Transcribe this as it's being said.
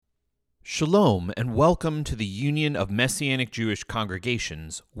Shalom and welcome to the Union of Messianic Jewish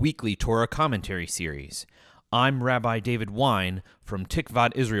Congregations weekly Torah commentary series. I'm Rabbi David Wine from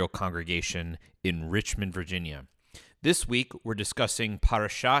Tikvat Israel Congregation in Richmond, Virginia. This week we're discussing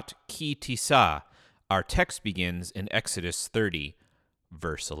Parashat Ki Tisa. Our text begins in Exodus 30,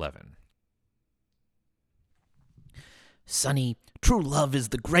 verse 11. Sonny, true love is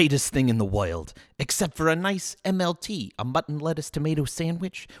the greatest thing in the world, except for a nice MLT, a mutton lettuce tomato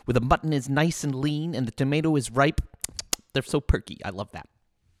sandwich, where the mutton is nice and lean and the tomato is ripe. They're so perky. I love that.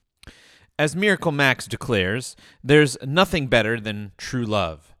 As Miracle Max declares, there's nothing better than true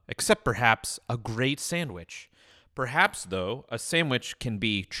love, except perhaps a great sandwich. Perhaps, though, a sandwich can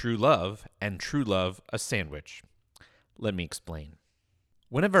be true love and true love a sandwich. Let me explain.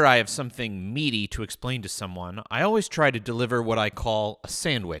 Whenever I have something meaty to explain to someone, I always try to deliver what I call a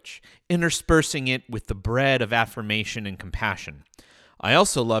sandwich, interspersing it with the bread of affirmation and compassion. I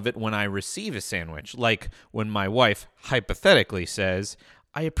also love it when I receive a sandwich, like when my wife hypothetically says,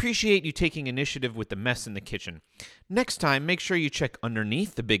 "I appreciate you taking initiative with the mess in the kitchen. Next time, make sure you check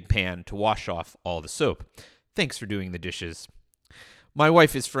underneath the big pan to wash off all the soap. Thanks for doing the dishes." My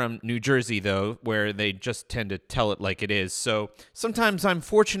wife is from New Jersey, though, where they just tend to tell it like it is, so sometimes I'm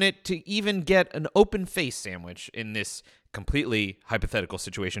fortunate to even get an open-face sandwich in this completely hypothetical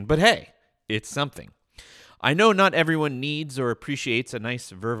situation. But hey, it's something. I know not everyone needs or appreciates a nice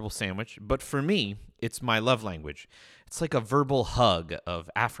verbal sandwich, but for me, it's my love language. It's like a verbal hug of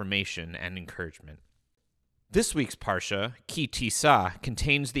affirmation and encouragement. This week's Parsha, Ki Tisa,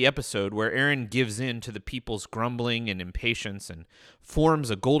 contains the episode where Aaron gives in to the people's grumbling and impatience and forms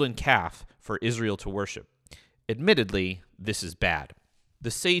a golden calf for Israel to worship. Admittedly, this is bad.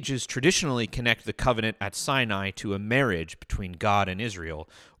 The sages traditionally connect the covenant at Sinai to a marriage between God and Israel,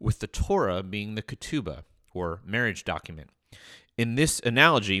 with the Torah being the ketubah, or marriage document. In this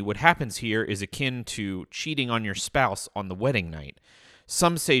analogy, what happens here is akin to cheating on your spouse on the wedding night.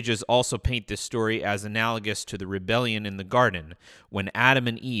 Some sages also paint this story as analogous to the rebellion in the garden, when Adam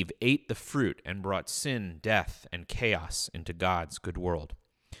and Eve ate the fruit and brought sin, death, and chaos into God's good world.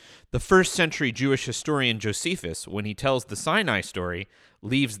 The first-century Jewish historian Josephus, when he tells the Sinai story,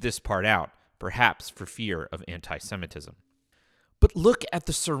 leaves this part out, perhaps for fear of anti-Semitism. But look at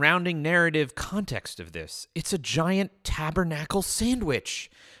the surrounding narrative context of this. It's a giant tabernacle sandwich.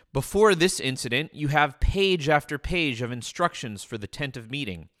 Before this incident, you have page after page of instructions for the tent of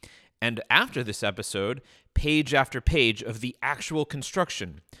meeting. And after this episode, page after page of the actual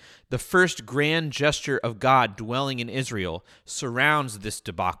construction. The first grand gesture of God dwelling in Israel surrounds this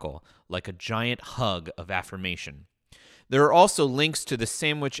debacle like a giant hug of affirmation. There are also links to the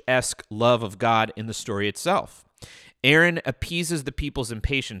sandwich-esque love of God in the story itself. Aaron appeases the people's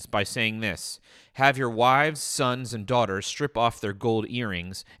impatience by saying this: "Have your wives, sons, and daughters strip off their gold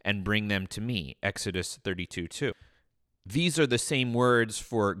earrings and bring them to me," Exodus 32:2. These are the same words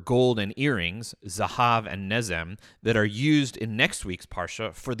for gold and earrings, zahav and nezem, that are used in next week's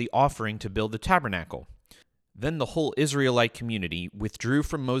Parsha for the offering to build the tabernacle. Then the whole Israelite community withdrew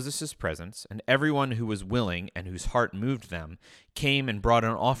from Moses' presence, and everyone who was willing and whose heart moved them came and brought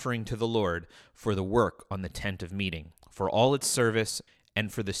an offering to the Lord for the work on the tent of meeting, for all its service,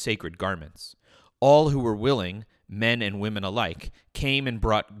 and for the sacred garments. All who were willing, men and women alike, came and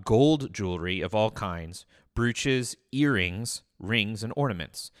brought gold jewelry of all kinds, brooches, earrings, rings, and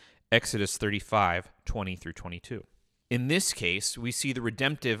ornaments. Exodus 35:20-22. In this case, we see the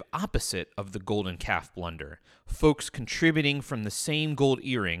redemptive opposite of the golden calf blunder, folks contributing from the same gold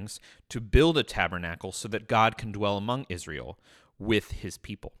earrings to build a tabernacle so that God can dwell among Israel with his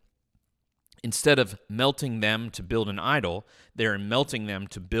people. Instead of melting them to build an idol, they are melting them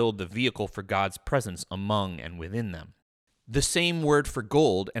to build the vehicle for God's presence among and within them. The same word for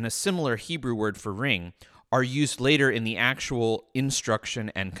gold and a similar Hebrew word for ring are used later in the actual instruction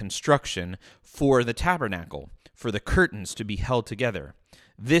and construction for the tabernacle, for the curtains to be held together.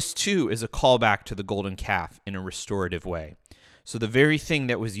 This, too, is a callback to the golden calf in a restorative way. So the very thing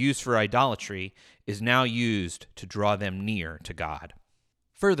that was used for idolatry is now used to draw them near to God.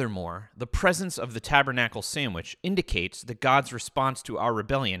 Furthermore, the presence of the tabernacle sandwich indicates that God's response to our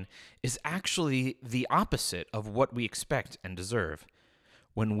rebellion is actually the opposite of what we expect and deserve.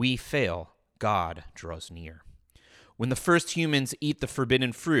 When we fail, God draws near. When the first humans eat the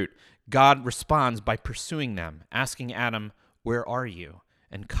forbidden fruit, God responds by pursuing them, asking Adam, "Where are you?"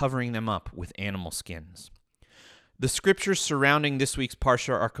 and covering them up with animal skins. The scriptures surrounding this week's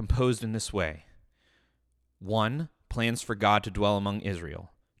Parsha are composed in this way. 1. Plans for God to dwell among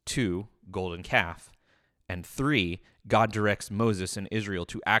Israel. 2. Golden calf. And 3. God directs Moses and Israel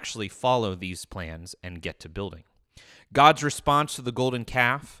to actually follow these plans and get to building. God's response to the golden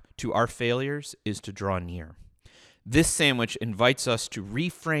calf, to our failures is to draw near. This sandwich invites us to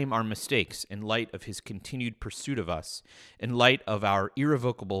reframe our mistakes in light of his continued pursuit of us, in light of our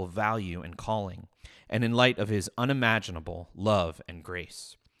irrevocable value and calling, and in light of his unimaginable love and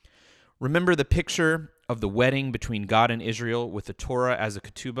grace. Remember the picture of the wedding between God and Israel with the Torah as a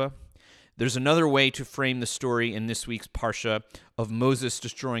ketubah? There's another way to frame the story in this week's Parsha of Moses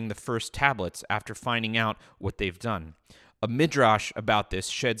destroying the first tablets after finding out what they've done. A midrash about this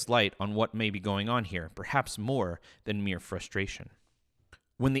sheds light on what may be going on here, perhaps more than mere frustration.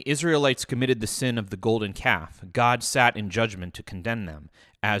 When the Israelites committed the sin of the golden calf, God sat in judgment to condemn them,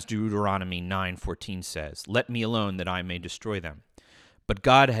 as Deuteronomy 9:14 says, "Let me alone that I may destroy them." But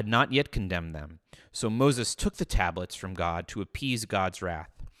God had not yet condemned them, so Moses took the tablets from God to appease God's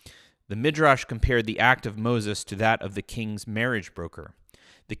wrath. The midrash compared the act of Moses to that of the king's marriage broker.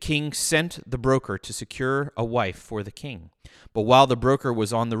 The king sent the broker to secure a wife for the king. But while the broker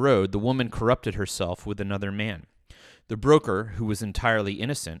was on the road, the woman corrupted herself with another man. The broker, who was entirely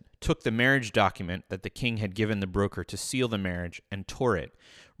innocent, took the marriage document that the king had given the broker to seal the marriage and tore it,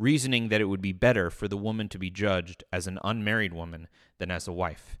 reasoning that it would be better for the woman to be judged as an unmarried woman than as a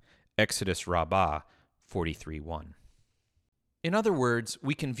wife. Exodus Rabbah 43:1. In other words,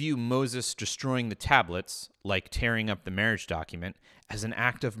 we can view Moses destroying the tablets, like tearing up the marriage document, as an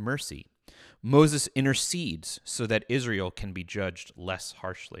act of mercy. Moses intercedes so that Israel can be judged less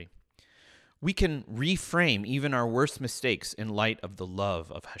harshly. We can reframe even our worst mistakes in light of the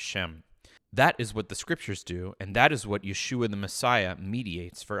love of Hashem. That is what the scriptures do, and that is what Yeshua the Messiah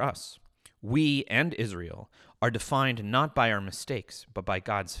mediates for us. We and Israel are defined not by our mistakes, but by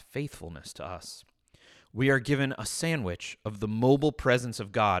God's faithfulness to us. We are given a sandwich of the mobile presence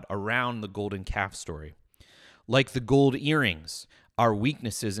of God around the golden calf story. Like the gold earrings, our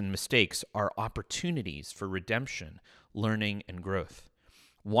weaknesses and mistakes are opportunities for redemption, learning, and growth.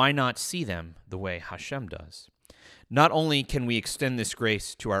 Why not see them the way Hashem does? Not only can we extend this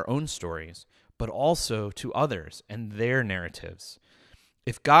grace to our own stories, but also to others and their narratives.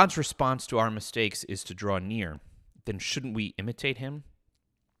 If God's response to our mistakes is to draw near, then shouldn't we imitate him?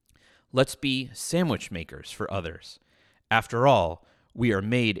 Let's be sandwich makers for others. After all, we are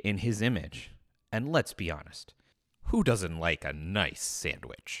made in his image. And let's be honest, who doesn't like a nice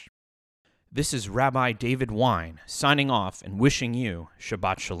sandwich? This is Rabbi David Wine signing off and wishing you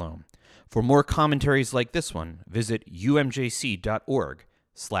Shabbat Shalom. For more commentaries like this one, visit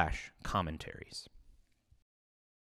umjc.org/commentaries.